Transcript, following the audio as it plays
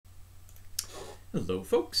Hello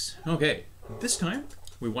folks. Okay, this time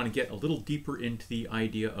we want to get a little deeper into the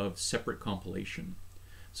idea of separate compilation.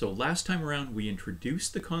 So last time around we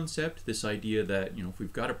introduced the concept, this idea that, if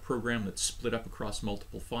we've got a program that's split up across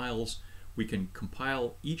multiple files, we can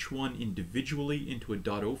compile each one individually into a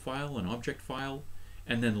 .o file, an object file,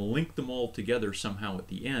 and then link them all together somehow at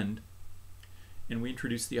the end. And we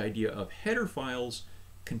introduced the idea of header files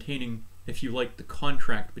containing, if you like, the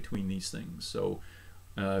contract between these things. So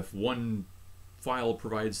if one file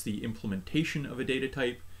provides the implementation of a data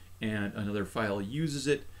type and another file uses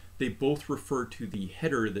it, they both refer to the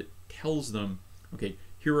header that tells them, okay,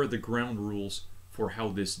 here are the ground rules for how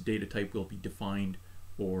this data type will be defined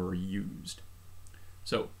or used.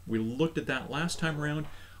 So we looked at that last time around.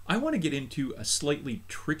 I want to get into a slightly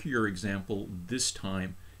trickier example this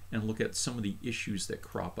time and look at some of the issues that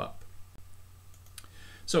crop up.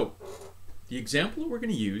 So the example that we're going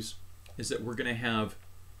to use is that we're going to have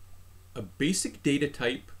a basic data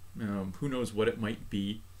type, who knows what it might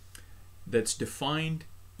be, that's defined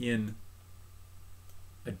in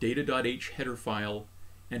a data.h header file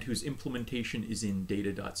and whose implementation is in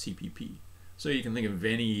data.cpp. So you can think of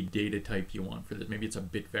any data type you want for this. Maybe it's a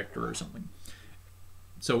bit vector or something.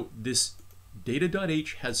 So this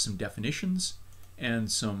data.h has some definitions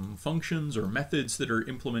and some functions or methods that are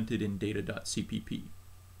implemented in data.cpp.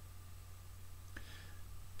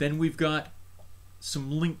 Then we've got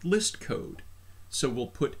some linked list code. So we'll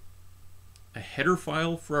put a header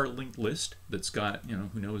file for our linked list that's got,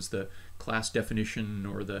 who knows, the class definition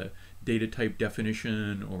or the data type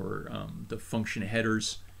definition or the function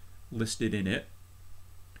headers listed in it.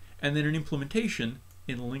 And then an implementation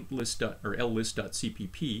in linked list or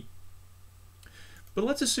list.cpp. But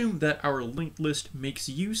let's assume that our linked list makes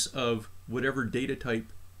use of whatever data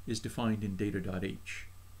type is defined in data.h.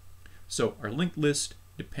 So our linked list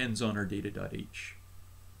depends on our data.h.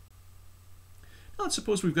 Now let's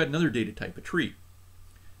suppose we've got another data type, a tree.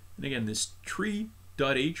 And again, this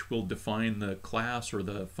tree.h will define the class or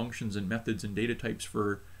the functions and methods and data types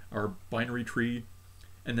for our binary tree,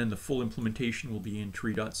 and then the full implementation will be in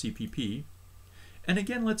tree.cpp. And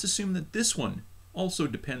again, let's assume that this one also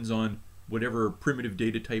depends on whatever primitive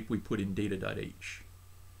data type we put in data.h.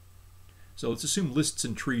 So let's assume lists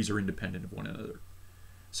and trees are independent of one another.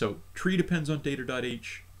 So tree depends on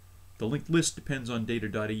data.h, the linked list depends on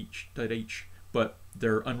data.h, but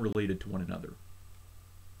they're unrelated to one another.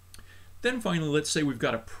 Then finally, let's say we've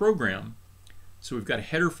got a program. So we've got a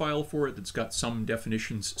header file for it that's got some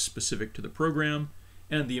definitions specific to the program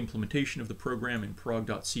and the implementation of the program in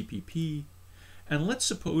prog.cpp. And let's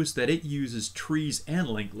suppose that it uses trees and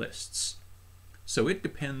linked lists. So it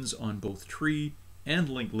depends on both tree and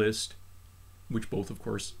linked list, which both, of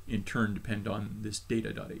course, in turn depend on this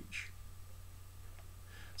data.h.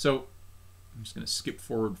 So I'm just going to skip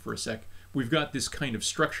forward for a sec. We've got this kind of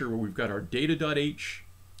structure where we've got our data.h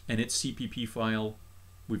and its CPP file.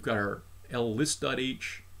 We've got our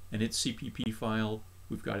list.h and its CPP file.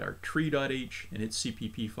 We've got our tree.h and its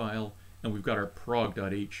CPP file. And we've got our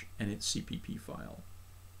prog.h and its CPP file.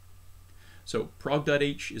 So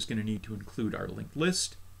prog.h is going to need to include our linked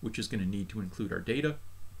list, which is going to need to include our data.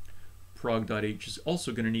 Prog.h is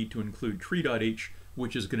also going to need to include tree.h,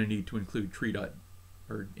 which is going to need to include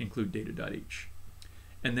include data.h.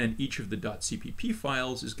 And then each of the .cpp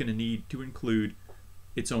files is going to need to include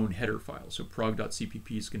its own header file. So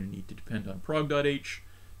prog.cpp is going to need to depend on prog.h,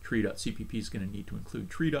 tree.cpp is going to need to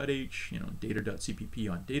include tree.h,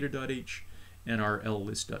 data.cpp on data.h, and our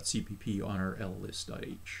list.cpp on our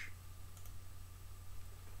list.h.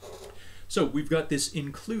 So we've got this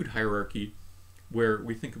include hierarchy where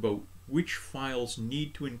we think about which files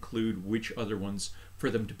need to include which other ones for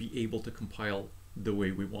them to be able to compile the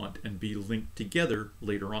way we want and be linked together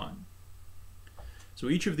later on. So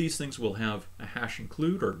each of these things will have a hash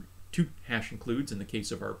include, or two hash includes in the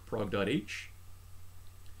case of our prog.h.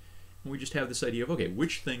 And we just have this idea of, okay,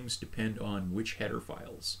 which things depend on which header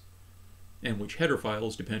files, and which header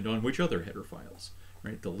files depend on which other header files,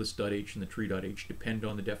 right? The list.h and the tree.h depend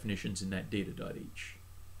on the definitions in that data.h.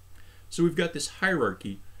 So we've got this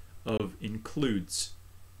hierarchy of includes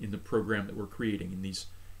in the program that we're creating in these.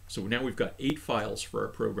 So now we've got 8 files for our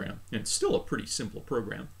program, and it's still a pretty simple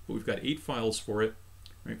program, but we've got 8 files for it,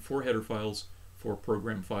 right? 4 header files, 4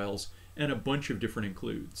 program files, and a bunch of different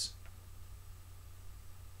includes.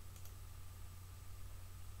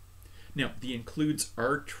 Now, the includes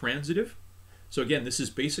are transitive. So again, this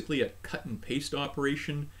is basically a cut and paste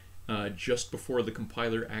operation just before the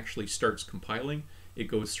compiler actually starts compiling. It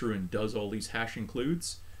goes through and does all these hash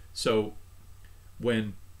includes. So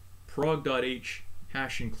when prog.h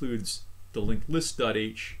hash includes the linked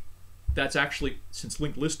list.h, that's actually, since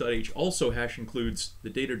linked list.h also hash includes the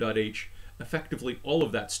data.h, effectively all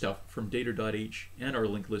of that stuff from data.h and our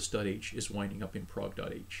linked list.h is winding up in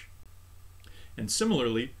prog.h. And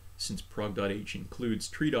similarly, since prog.h includes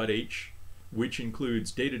tree.h, which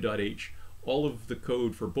includes data.h, all of the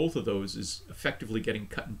code for both of those is effectively getting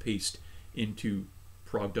cut and paste into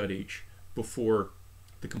prog.h before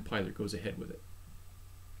the compiler goes ahead with it.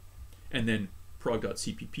 And then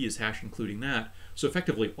prog.cpp is hash including that. So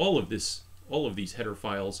effectively all of these header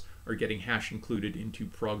files are getting hash included into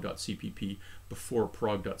prog.cpp before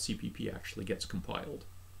prog.cpp actually gets compiled.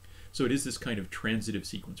 So it is this kind of transitive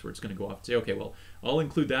sequence where it's going to go off and say, okay, well, I'll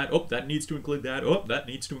include that. Oh, that needs to include that. Oh, that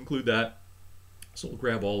needs to include that. So we'll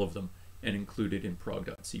grab all of them and include it in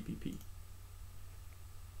prog.cpp.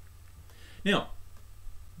 Now,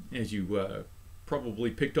 as you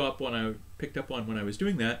probably picked up on when I was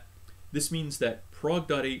doing that, this means that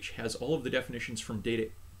prog.h has all of the definitions from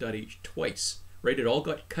data.h twice, right? It all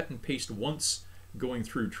got cut and paste once going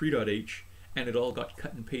through tree.h, and it all got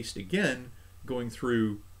cut and paste again going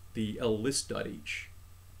through the list.h.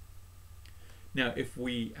 Now, if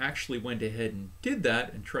we actually went ahead and did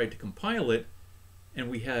that and tried to compile it, and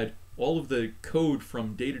we had all of the code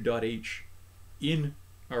from data.h in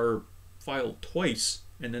our file twice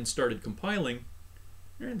and then started compiling,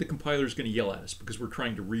 and the compiler is going to yell at us because we're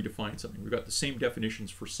trying to redefine something. We've got the same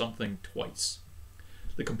definitions for something twice.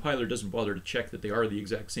 The compiler doesn't bother to check that they are the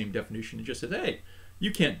exact same definition. It just says, hey,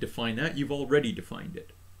 you can't define that. You've already defined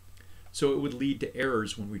it. So it would lead to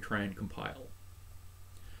errors when we try and compile.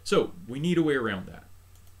 So we need a way around that.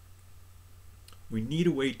 We need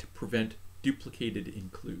a way to prevent duplicated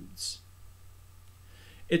includes.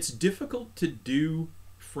 It's difficult to do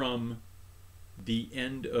from the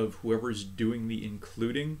end of whoever's doing the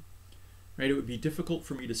including, right? It would be difficult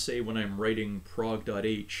for me to say when I'm writing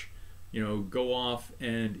prog.h, go off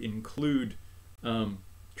and include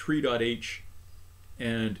tree.h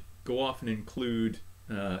and go off and include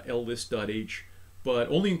list.h, but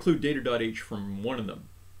only include data.h from one of them.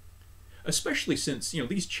 Especially since,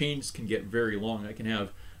 these chains can get very long. I can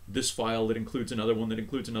have this file that includes another one that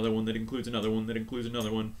includes another one that includes another one that includes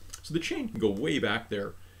another one. So the chain can go way back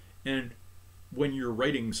there. And when you're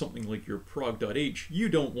writing something like your prog.h, you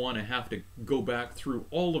don't want to have to go back through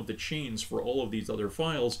all of the chains for all of these other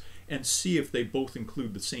files and see if they both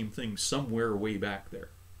include the same thing somewhere way back there.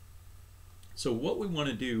 So what we want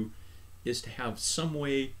to do is to have some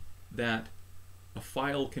way that a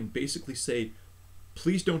file can basically say,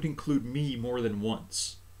 please don't include me more than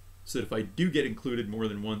once. So that if I do get included more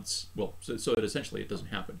than once, well, so that essentially it doesn't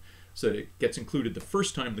happen. So that it gets included the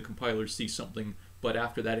first time the compiler sees something, but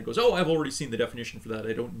after that it goes, oh, I've already seen the definition for that.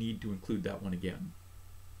 I don't need to include that one again.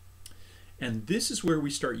 And this is where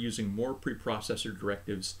we start using more preprocessor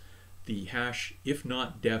directives, the hash if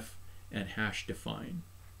not def and hash define.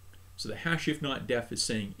 So the hash if not def is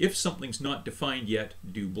saying if something's not defined yet,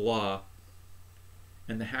 do blah.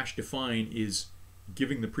 And the hash define is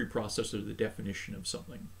giving the preprocessor the definition of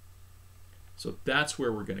something. So that's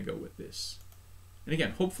where we're going to go with this. And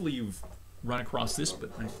again, hopefully you've run across this,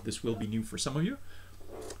 but this will be new for some of you.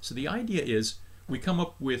 So the idea is we come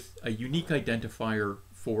up with a unique identifier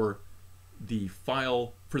for the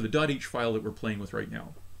file, for the .h file that we're playing with right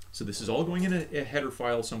now. So this is all going in a header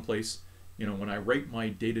file someplace. When I write my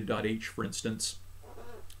data.h, for instance,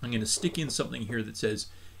 I'm going to stick in something here that says,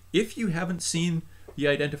 if you haven't seen the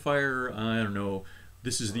identifier, I don't know,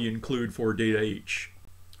 this is the include for data.h,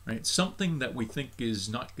 right? Something that we think is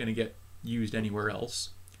not going to get used anywhere else.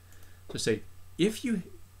 So say,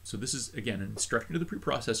 so this is, again, an instruction to the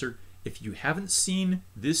preprocessor, if you haven't seen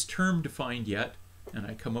this term defined yet, and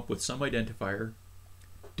I come up with some identifier,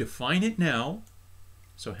 define it now.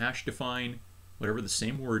 So hash define, whatever the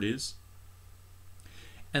same word is.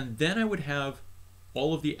 And then I would have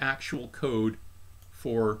all of the actual code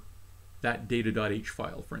for that data.h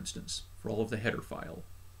file, for instance, for all of the header file.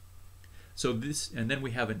 So this, and then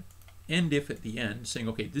we have an end if at the end saying,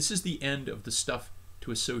 okay, this is the end of the stuff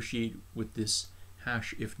to associate with this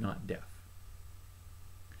hash if not def.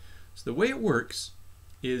 So the way it works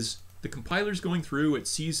is the compiler's going through, it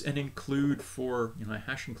sees an include for, a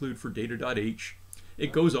hash include for data.h.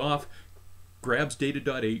 It goes off, grabs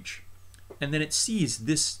data.h, and then it sees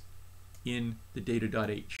this in the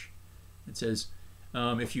data.h. It says,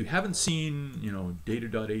 if you haven't seen,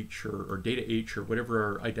 data.h or data.h or whatever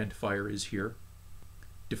our identifier is here,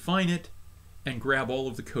 define it and grab all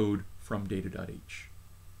of the code from data.h.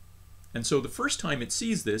 And so the first time it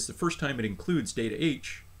sees this, the first time it includes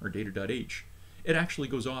data.h or data.h, it actually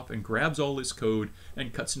goes off and grabs all this code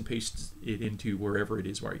and cuts and pastes it into wherever it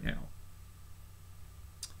is right now.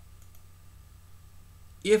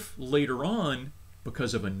 If later on,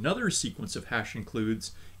 because of another sequence of hash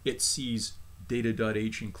includes, it sees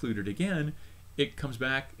data.h included again, it comes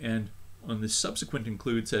back and on the subsequent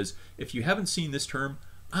include says, if you haven't seen this term,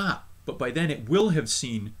 but by then it will have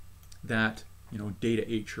seen that, data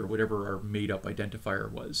h or whatever our made up identifier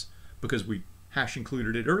was, because we hash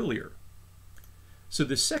included it earlier. So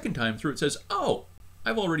the second time through it says, oh,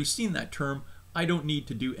 I've already seen that term, I don't need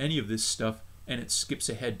to do any of this stuff, and it skips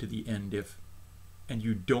ahead to the end if, and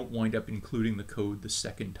you don't wind up including the code the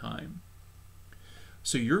second time.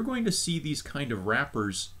 So you're going to see these kind of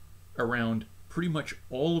wrappers around pretty much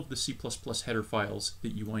all of the C++ header files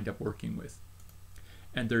that you wind up working with.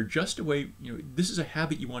 And they're just a way, this is a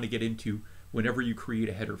habit you want to get into whenever you create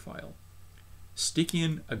a header file. Stick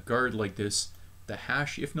in a guard like this, the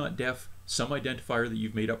hash if not def, some identifier that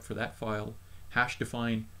you've made up for that file, hash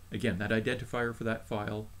define, again, that identifier for that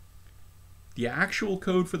file, the actual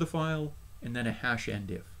code for the file, and then a hash end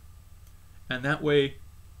if. And that way,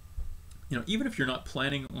 even if you're not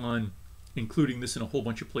planning on including this in a whole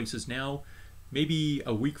bunch of places now, maybe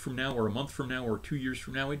a week from now or a month from now or 2 years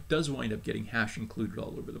from now, it does wind up getting hash included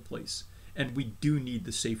all over the place. And we do need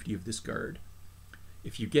the safety of this guard.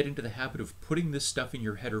 If you get into the habit of putting this stuff in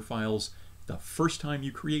your header files the first time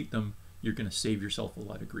you create them, you're going to save yourself a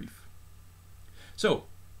lot of grief. So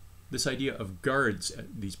this idea of guards,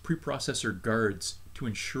 these preprocessor guards, to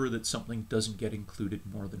ensure that something doesn't get included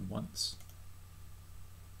more than once.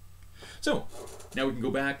 So now we can go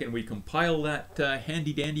back and we compile that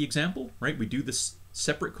handy dandy example, right? We do this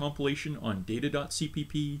separate compilation on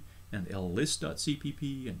data.cpp and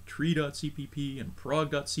llist.cpp and tree.cpp and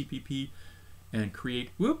prog.cpp and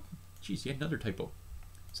create, yet another typo.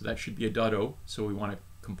 So that should be a .o, so we want to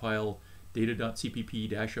compile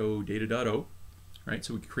data.cpp-o data.o, right?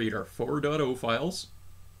 So we create our 4.o files,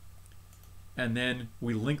 and then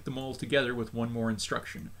we link them all together with one more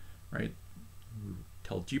instruction, right? We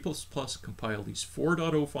tell G++ compile these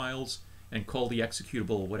 4.o files and call the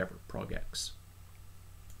executable whatever, progx.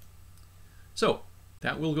 So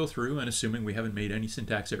that will go through, and assuming we haven't made any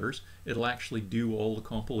syntax errors, it'll actually do all the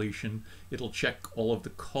compilation. It'll check all of the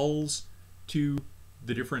calls to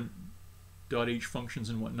the different .h functions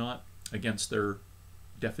and whatnot against their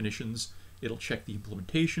definitions. It'll check the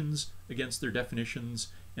implementations against their definitions,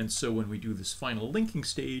 and so when we do this final linking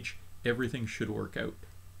stage, everything should work out.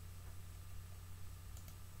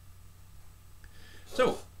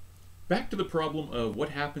 So back to the problem of what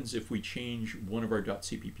happens if we change one of our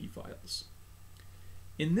 .cpp files.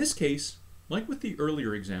 In this case, like with the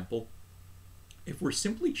earlier example, if we're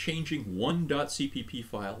simply changing one .cpp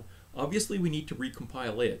file, obviously we need to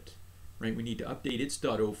recompile it, right? We need to update its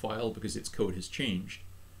 .o file because its code has changed.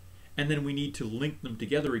 And then we need to link them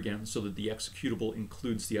together again so that the executable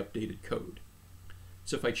includes the updated code.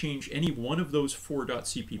 So if I change any one of those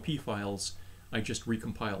 4.cpp files, I just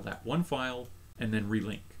recompile that one file and then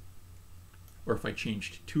relink. Or if I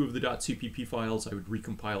changed two of the .cpp files, I would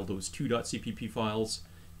recompile those two .cpp files,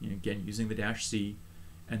 again using the -c,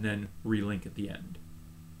 and then relink at the end.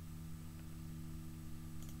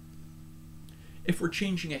 If we're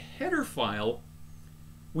changing a header file,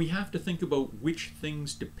 we have to think about which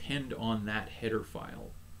things depend on that header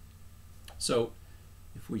file. So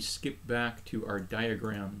if we skip back to our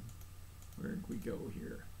diagram, where did we go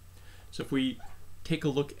here? So if we take a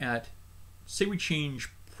look at, say we change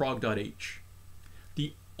prog.h,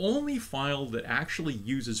 the only file that actually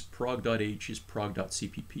uses prog.h is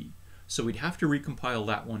prog.cpp. So we'd have to recompile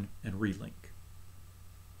that one and relink.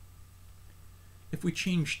 If we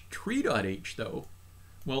change tree.h though,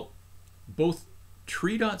 well, both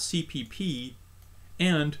tree.cpp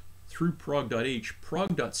and through prog.h,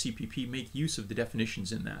 prog.cpp make use of the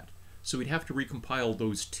definitions in that. So we'd have to recompile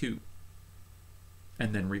those two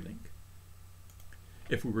and then relink.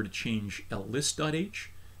 If we were to change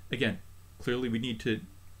llist.h, again, clearly we need to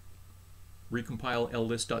recompile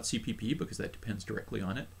llist.cpp because that depends directly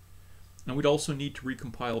on it. And we'd also need to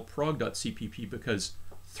recompile prog.cpp because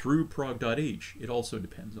through prog.h, it also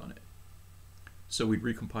depends on it. So we'd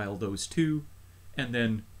recompile those two and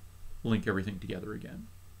then link everything together again.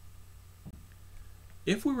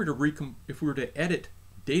 If we were to edit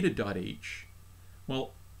data.h,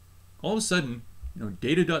 well, all of a sudden,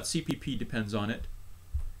 data.cpp depends on it,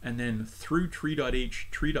 and then through tree.h,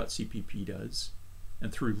 tree.cpp does,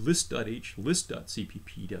 and through list.h,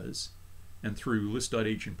 list.cpp does, and through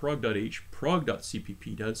list.h and prog.h,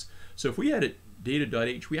 prog.cpp does. So if we edit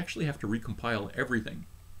data.h, we actually have to recompile everything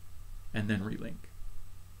and then relink.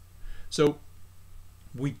 So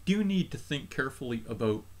we do need to think carefully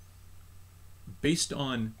about, based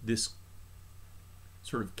on this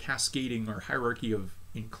sort of cascading or hierarchy of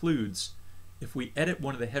includes, if we edit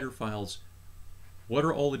one of the header files, what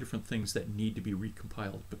are all the different things that need to be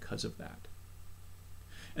recompiled because of that?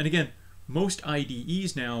 And again, most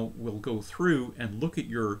IDEs now will go through and look at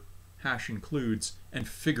your hash includes and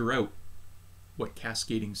figure out what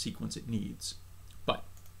cascading sequence it needs. But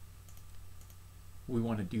we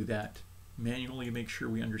want to do that manually to make sure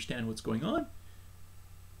we understand what's going on.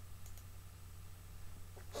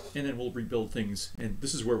 And then we'll rebuild things, and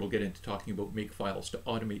this is where we'll get into talking about makefiles to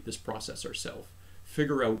automate this process ourselves.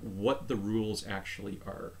 Figure out what the rules actually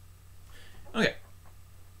are. Okay.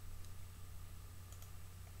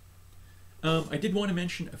 I did want to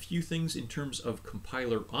mention a few things in terms of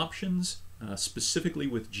compiler options, specifically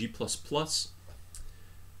with G++.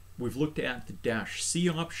 We've looked at the -C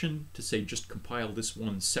option to say just compile this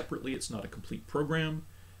one separately. It's not a complete program.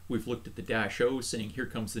 We've looked at the -O saying here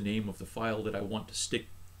comes the name of the file that I want to stick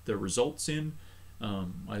the results in,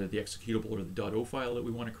 either the executable or the .o file that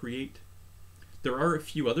we want to create. There are a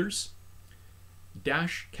few others.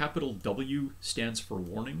 $W stands for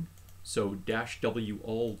warning. So -W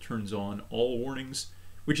all turns on all warnings,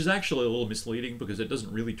 which is actually a little misleading because it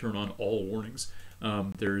doesn't really turn on all warnings.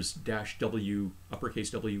 There's -W, uppercase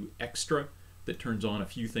W extra, that turns on a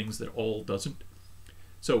few things that all doesn't.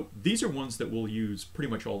 So these are ones that we'll use pretty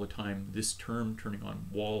much all the time this term, turning on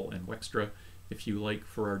wall and wextra, if you like,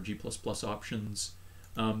 for our G++ options.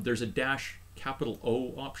 There's a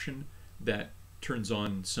 $O option that turns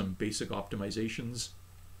on some basic optimizations.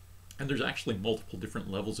 And there's actually multiple different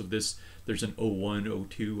levels of this. There's an O1,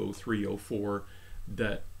 O2, O3, O4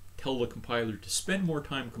 that tell the compiler to spend more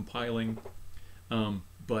time compiling,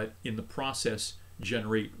 but in the process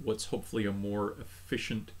generate what's hopefully a more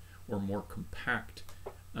efficient or more compact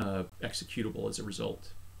executable as a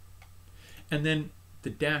result. And then the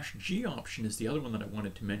 -G option is the other one that I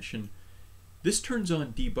wanted to mention. This turns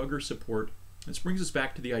on debugger support. This brings us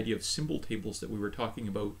back to the idea of symbol tables that we were talking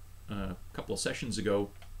about a couple of sessions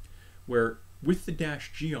ago, where with the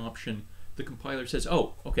 -G option, the compiler says,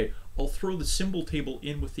 oh, okay, I'll throw the symbol table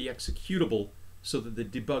in with the executable so that the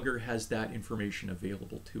debugger has that information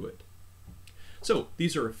available to it. So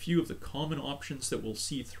these are a few of the common options that we'll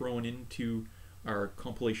see thrown into our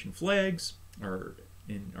compilation flags, or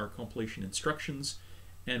in our compilation instructions,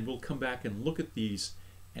 and we'll come back and look at these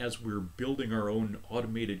as we're building our own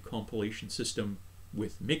automated compilation system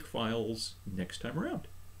with makefiles next time around.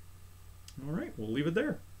 All right, we'll leave it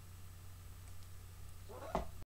there.